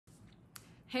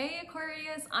Hey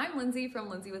Aquarius, I'm Lindsay from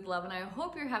Lindsay with Love, and I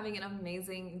hope you're having an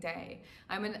amazing day.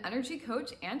 I'm an energy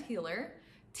coach and healer,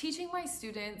 teaching my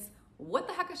students what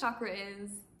the heck a chakra is,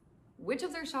 which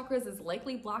of their chakras is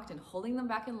likely blocked and holding them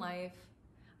back in life.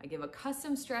 I give a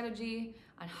custom strategy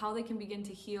on how they can begin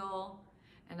to heal,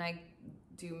 and I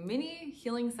do mini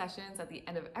healing sessions at the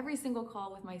end of every single call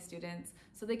with my students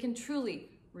so they can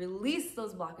truly release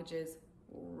those blockages,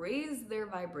 raise their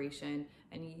vibration,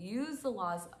 and use the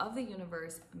laws of the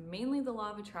universe, mainly the law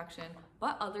of attraction,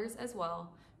 but others as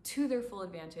well, to their full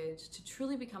advantage to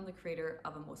truly become the creator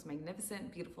of a most magnificent,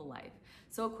 beautiful life.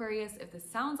 So Aquarius, if this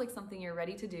sounds like something you're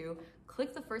ready to do,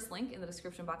 click the first link in the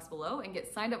description box below and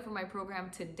get signed up for my program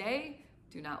today.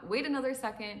 Do not wait another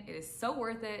second. It is so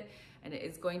worth it, and it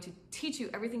is going to teach you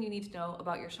everything you need to know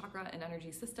about your chakra and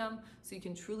energy system so you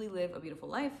can truly live a beautiful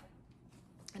life.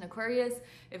 And Aquarius,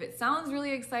 if it sounds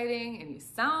really exciting and you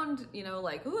sound,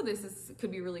 like, ooh,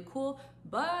 could be really cool,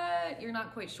 but you're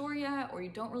not quite sure yet, or you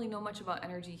don't really know much about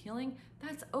energy healing,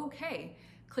 that's okay.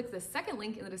 Click the second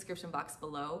link in the description box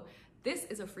below. This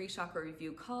is a free chakra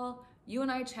review call. You and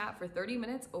I chat for 30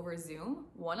 minutes over Zoom,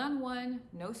 one-on-one,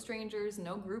 no strangers,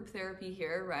 no group therapy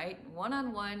here, right?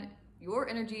 One-on-one, your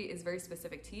energy is very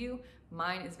specific to you.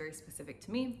 Mine is very specific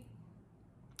to me.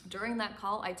 During that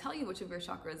call, I tell you which of your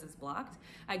chakras is blocked.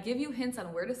 I give you hints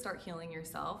on where to start healing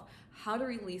yourself, how to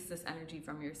release this energy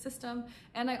from your system,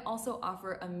 and I also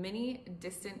offer a mini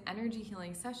distant energy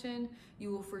healing session. You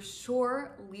will for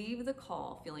sure leave the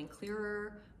call feeling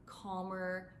clearer,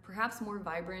 calmer, perhaps more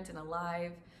vibrant and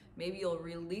alive. Maybe you'll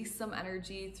release some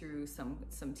energy through some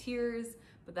tears,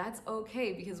 but that's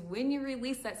okay, because when you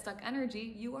release that stuck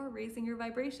energy, you are raising your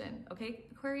vibration, okay,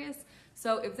 Aquarius?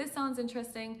 So if this sounds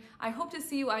interesting, I hope to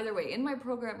see you either way, in my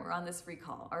program or on this free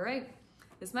call, all right?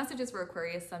 This message is for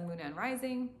Aquarius, Sun, Moon, and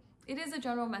Rising. It is a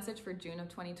general message for June of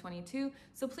 2022,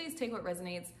 so please take what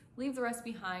resonates, leave the rest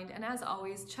behind, and as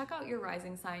always, check out your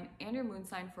rising sign and your moon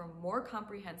sign for a more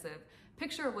comprehensive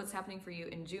picture of what's happening for you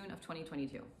in June of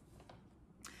 2022.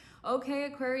 Okay,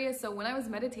 Aquarius, so when I was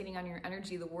meditating on your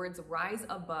energy, the words rise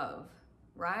above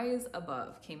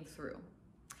came through.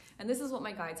 And this is what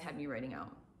my guides had me writing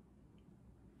out.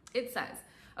 It says,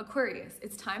 Aquarius,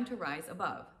 it's time to rise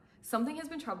above. Something has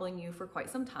been troubling you for quite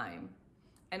some time,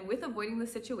 and with avoiding the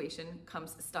situation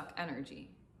comes stuck energy.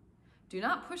 Do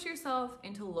not push yourself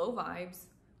into low vibes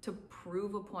to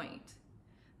prove a point.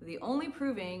 The only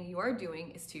proving you are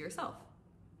doing is to yourself.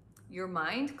 Your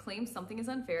mind claims something is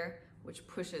unfair, which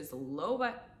pushes low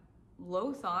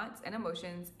thoughts and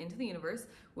emotions into the universe,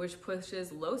 which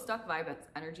pushes low stuck vibe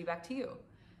energy back to you.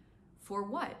 For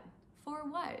what? For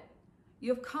what?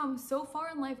 You have come so far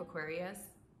in life, Aquarius.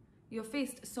 You have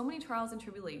faced so many trials and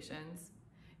tribulations.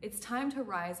 It's time to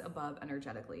rise above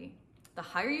energetically. The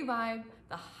higher you vibe,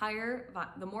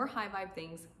 the more high vibe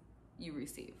things you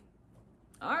receive.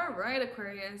 All right,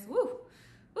 Aquarius. Woo.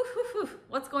 Woo, woo, woo.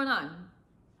 What's going on?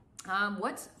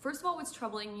 First of all, what's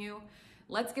troubling you?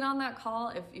 Let's get on that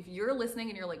call. If you're listening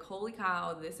and you're like, holy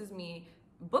cow, this is me,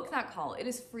 book that call. It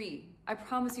is free. I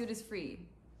promise you it is free.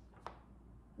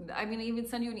 I'm gonna even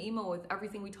send you an email with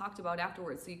everything we talked about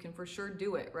afterwards, so you can for sure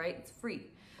do it, right? It's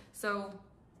free. So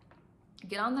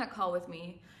get on that call with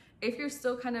me. If you're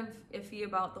still kind of iffy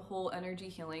about the whole energy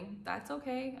healing, that's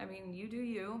okay. I mean, you do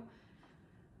you.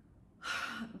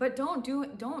 But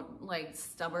don't like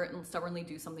stubbornly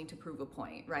do something to prove a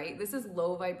point, right? This is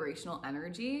low vibrational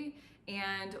energy,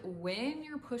 and when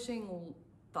you're pushing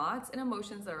thoughts and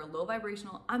emotions that are low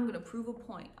vibrational, I'm gonna prove a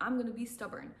point, I'm gonna be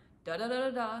stubborn,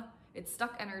 it's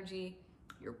stuck energy.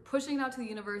 You're pushing it out to the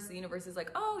universe is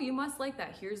like, oh, you must like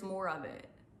that, here's more of it.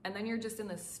 And then you're just in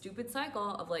this stupid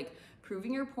cycle of like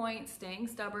proving your point, staying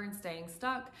stubborn, staying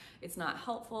stuck. It's not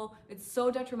helpful. It's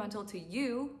so detrimental to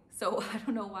you. So I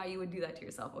don't know why you would do that to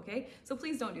yourself, okay? So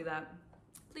please don't do that.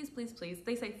 Please, please, please.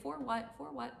 They say, for what? For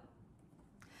what?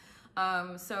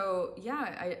 So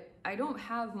yeah, I don't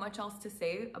have much else to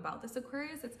say about this,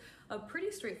 Aquarius. It's a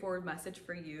pretty straightforward message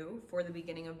for you for the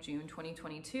beginning of June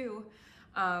 2022.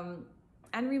 And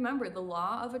remember, the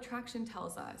law of attraction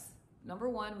tells us, number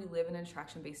one, we live in an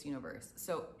attraction-based universe.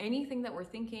 So anything that we're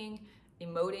thinking,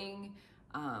 emoting,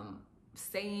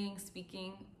 saying,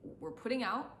 speaking, we're putting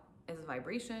out as a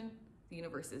vibration. The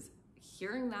universe is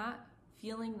hearing that,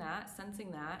 feeling that,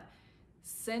 sensing that,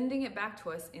 sending it back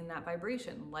to us in that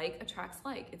vibration. Like attracts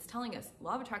like. It's telling us,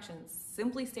 law of attraction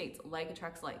simply states like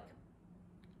attracts like.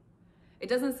 It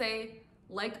doesn't say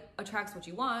like attracts what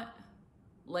you want,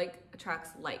 like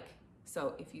attracts like.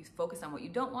 So if you focus on what you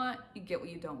don't want, you get what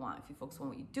you don't want. If you focus on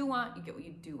what you do want, you get what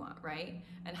you do want, right?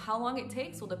 And how long it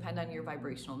takes will depend on your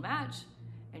vibrational match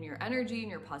and your energy and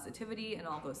your positivity and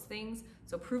all those things.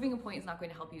 So proving a point is not going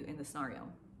to help you in this scenario.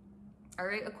 All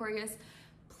right, Aquarius,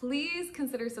 please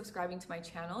consider subscribing to my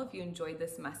channel if you enjoyed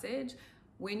this message.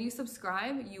 When you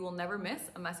subscribe, you will never miss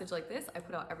a message like this. I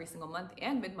put out every single month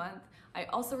and mid-month. I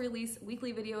also release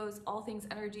weekly videos, all things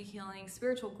energy healing,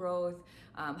 spiritual growth,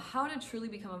 how to truly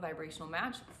become a vibrational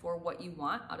match for what you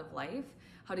want out of life,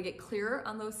 how to get clearer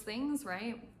on those things,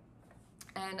 right?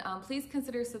 And please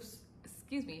consider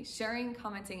sharing,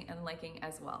 commenting, and liking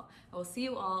as well. I will see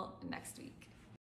you all next week.